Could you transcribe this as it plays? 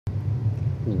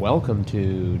Welcome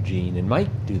to Gene and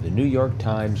Mike do the New York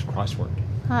Times crossword.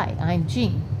 Hi, I'm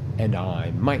Jean. And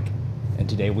I'm Mike. And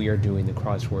today we are doing the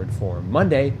crossword for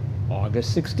Monday,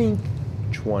 August 16th,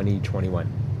 2021.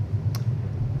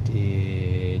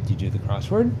 Did you do the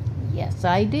crossword? Yes,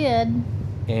 I did.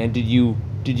 And did you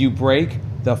break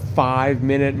the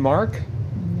 5-minute mark?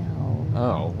 No.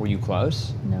 Oh, were you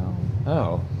close? No.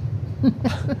 Oh.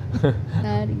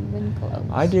 Not even close.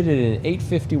 I did it in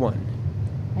 8:51.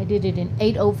 I did it in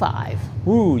 8:05.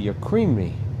 Ooh, you creamed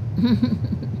me.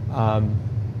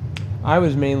 I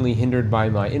was mainly hindered by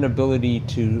my inability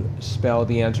to spell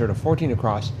the answer to 14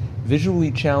 across.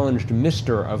 Visually challenged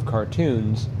Mister of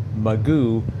cartoons,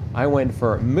 Magoo. I went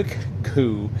for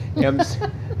Mcgoo.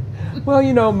 Well,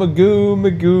 you know,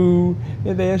 Magoo.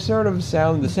 They sort of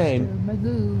sound the same.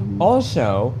 Magoo.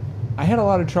 Also, I had a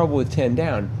lot of trouble with 10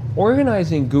 down.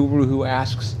 Organizing guru who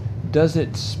asks, does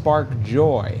it spark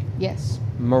joy? Yes.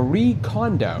 Marie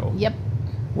Kondo. Yep.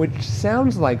 Which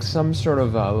sounds like some sort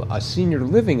of a senior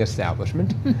living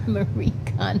establishment. Marie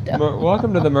Kondo.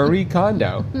 Welcome to the Marie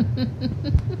Kondo.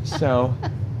 So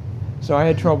I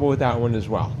had trouble with that one as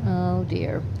well. Oh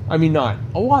dear. I mean, not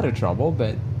a lot of trouble,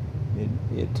 but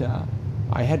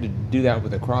I had to do that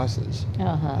with the crosses.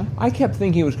 Uh-huh. I kept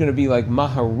thinking it was going to be like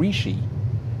Maharishi,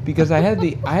 because I had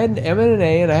an M and an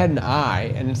A and I had an I,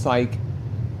 and it's like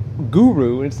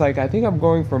guru. It's like I think I'm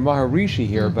going for Maharishi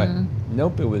here, but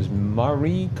nope, it was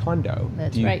Marie Kondo.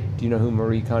 That's right. Do you know who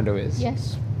Marie Kondo is?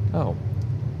 Yes, Oh,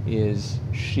 is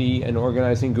she an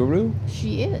organizing guru?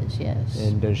 she is. Yes.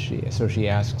 And she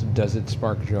asks, does it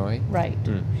spark joy? Right.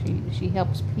 She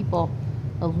helps people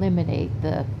eliminate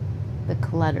the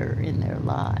clutter in their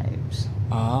lives.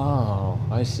 Oh,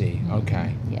 I see.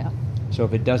 Okay. Yeah. So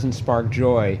if it doesn't spark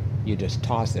joy, you just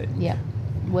toss it. Yeah.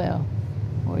 Well,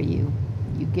 or you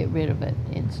get rid of it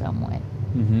in some way.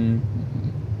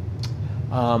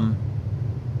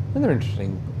 Another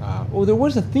interesting. There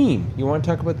was a theme. You want to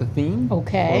talk about the theme?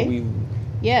 Okay.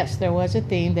 Yes, there was a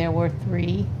theme. There were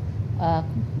 3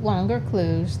 longer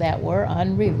clues that were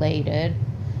unrelated.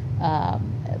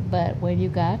 But when you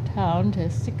got down to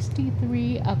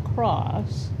 63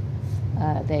 across,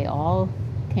 they all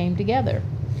came together.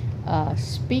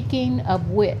 Speaking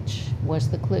of which was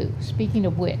the clue. Speaking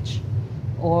of which,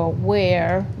 or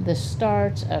where the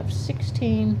starts of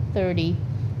 16, 30,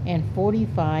 and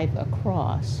 45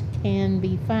 across can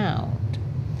be found.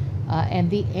 And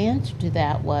the answer to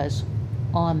that was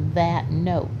on that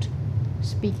note.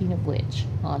 Speaking of which,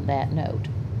 on that note.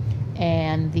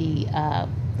 And the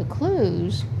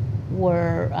clues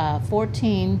were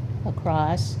 14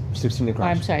 across. 16 across.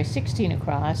 I'm sorry, 16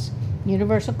 across.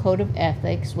 Universal Code of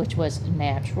Ethics, which was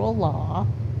natural law.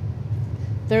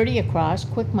 30 across,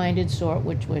 quick-minded sort,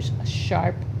 which was a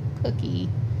sharp cookie.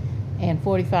 And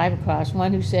 45 across,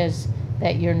 one who says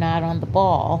that you're not on the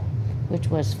ball, which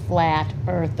was flat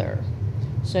earther.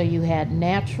 So you had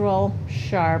natural,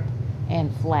 sharp,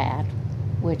 and flat,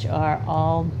 which are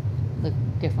all the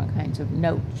different kinds of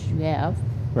notes you have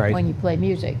when you play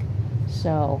music.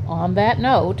 So on that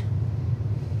note,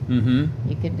 you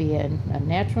could be a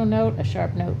natural note, a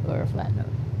sharp note, or a flat note.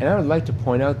 And I would like to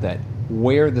point out that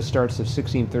where the starts of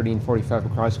 16, 30, and 45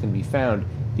 across can be found,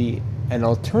 an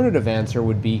alternative answer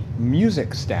would be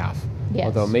music staff. Yes.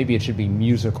 Although maybe it should be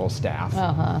musical staff.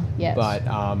 Yes. But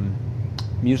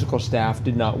musical staff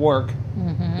did not work.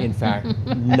 In fact,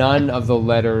 none of the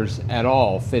letters at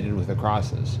all fitted with the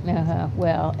crosses.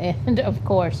 Well, and of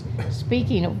course,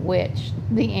 speaking of which,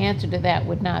 the answer to that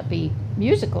would not be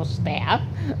musical staff.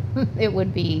 It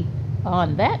would be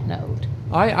on that note.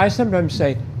 I sometimes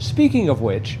say, speaking of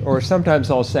which, or sometimes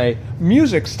I'll say,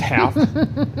 music staff.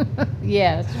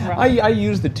 Yes, right. I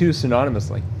use the two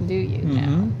synonymously. Do you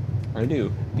now? I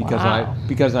do, because Wow.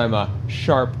 because I'm a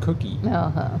sharp cookie.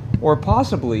 Or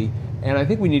possibly, and I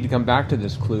think we need to come back to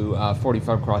this clue,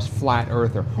 45 across, flat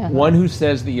earther. One who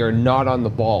says that you're not on the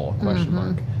ball, question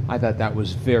mark. I thought that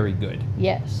was very good.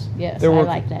 Yes, I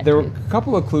like that There too. were a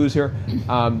couple of clues here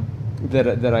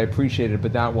that I appreciated,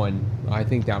 but I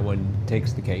think that one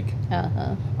takes the cake.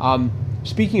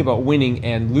 Speaking about winning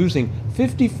and losing,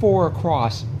 54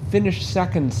 across, finished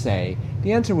second, say.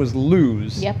 The answer was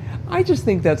lose. Yep. I just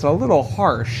think that's a little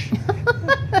harsh.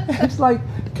 It's like,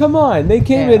 come on, they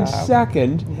came There in are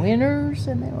second. Winners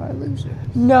and there are losers.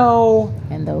 No.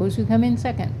 And those who come in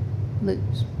second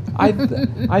lose. I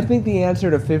think the answer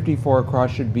to 54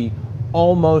 across should be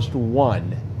almost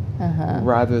won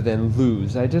rather than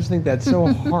lose. I just think that's so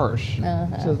harsh.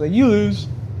 So it's like, you lose.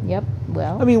 Yep,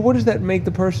 well, I mean, what does that make the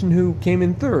person who came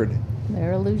in third?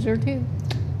 they're a loser too.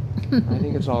 I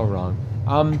think it's all wrong.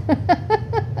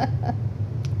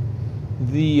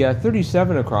 The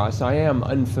 37 across, I am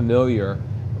unfamiliar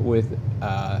with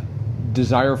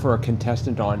desire for a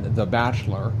contestant on The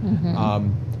Bachelor.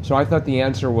 So I thought the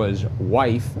answer was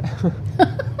wife.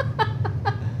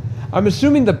 I'm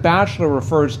assuming The Bachelor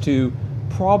refers to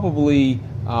probably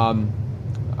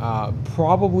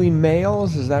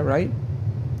males. Is that right?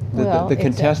 Well, The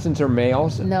contestants are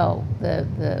males? No,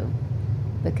 the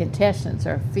contestants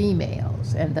are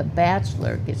females, and the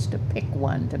bachelor gets to pick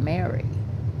one to marry.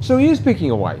 So he is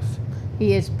picking a wife.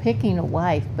 He is picking a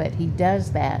wife, but he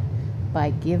does that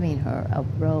by giving her a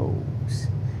rose.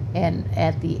 And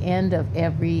at the end of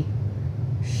every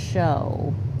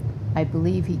show, I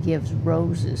believe he gives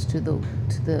roses to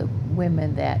the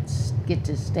women that get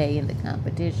to stay in the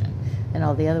competition, and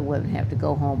all the other women have to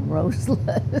go home roseless.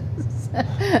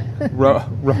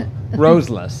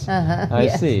 Roseless. I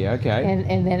yes. see. Okay.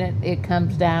 And then it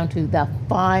comes down to the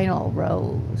final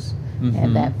rose,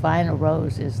 and that final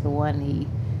rose is the one he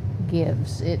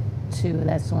gives it to.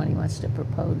 That's the one he wants to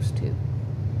propose to.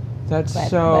 But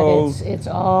it's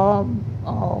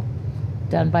all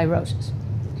done by roses.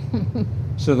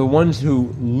 So the ones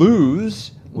who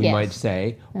lose, we Yes. might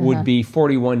say, would be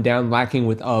 41 down,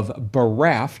 lacking of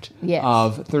bereft, Yes.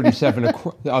 of 37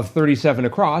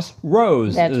 across,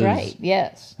 rose. That's right.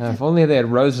 Yes. If only they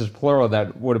had roses plural,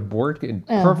 that would have worked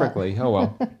perfectly. Oh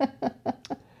well.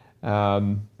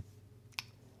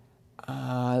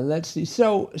 Let's see.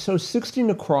 So 16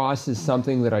 across is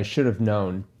something that I should have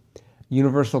known.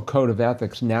 Universal Code of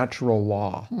Ethics, natural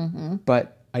law.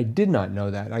 But I did not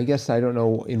know that. I guess I don't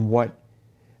know in what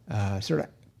sort of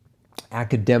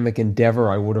academic endeavor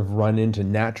I would have run into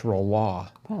natural law.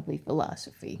 Probably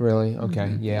philosophy. Really?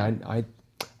 Okay. Yeah, I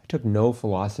took no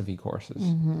philosophy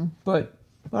courses. But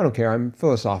I don't care. I'm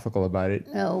philosophical about it.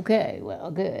 Okay.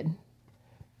 Well, good.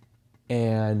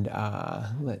 And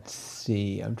let's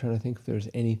see. I'm trying to think if there's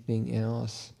anything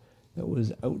else that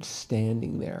was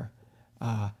outstanding there.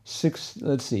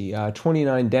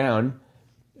 29 down.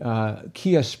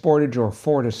 Kia Sportage or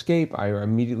Ford Escape, I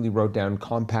immediately wrote down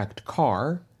compact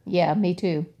car. Yeah, me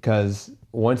too. Because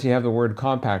once you have the word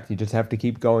compact, you just have to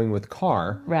keep going with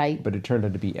car. Right. But it turned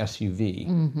out to be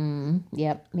SUV.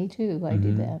 Yep, me too. I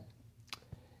did that.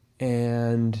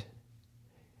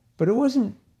 But it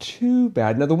wasn't too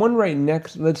bad. Now, the one right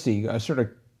next, let's see, a sort of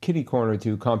kitty corner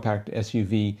to compact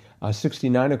SUV,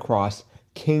 69 across,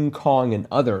 King Kong and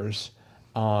others.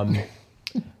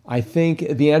 I think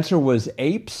the answer was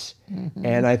apes,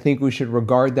 and I think we should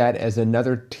regard that as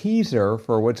another teaser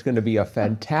for what's going to be a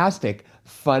fantastic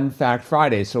Fun Fact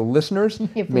Friday. So listeners,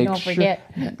 If we don't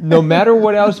forget. no matter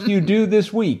what else you do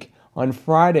this week, on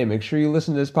Friday, make sure you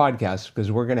listen to this podcast,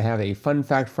 because we're going to have a Fun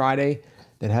Fact Friday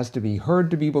that has to be heard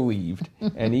to be believed.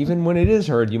 And even when it is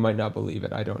heard, you might not believe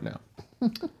it. I don't know.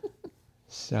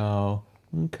 So,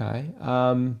 okay.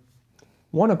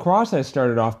 One across, I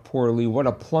started off poorly. What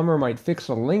a plumber might fix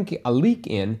a leak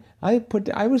in. I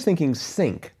was thinking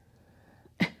sink.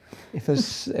 Like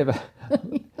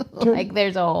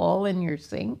there's a hole in your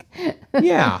sink?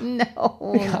 Yeah.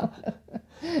 No. Yeah.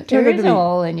 There is a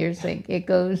hole in your sink. It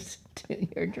goes to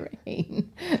your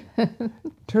drain.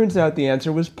 Turns out the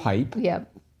answer was pipe. Yep.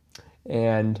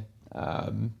 And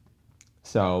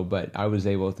but I was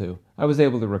able to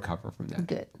recover from that.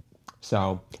 Good.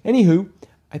 So, anywho,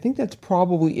 I think that's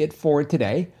probably it for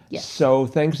today. Yes. So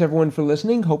thanks everyone for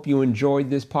listening. Hope you enjoyed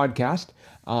this podcast.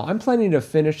 I'm planning to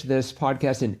finish this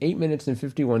podcast in 8 minutes and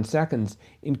 51 seconds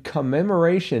in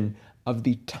commemoration of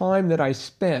the time that I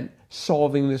spent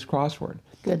solving this crossword.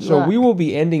 Good So luck. we will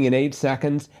be ending in 8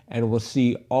 seconds, and we'll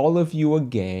see all of you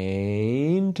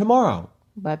again tomorrow.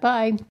 Bye-bye.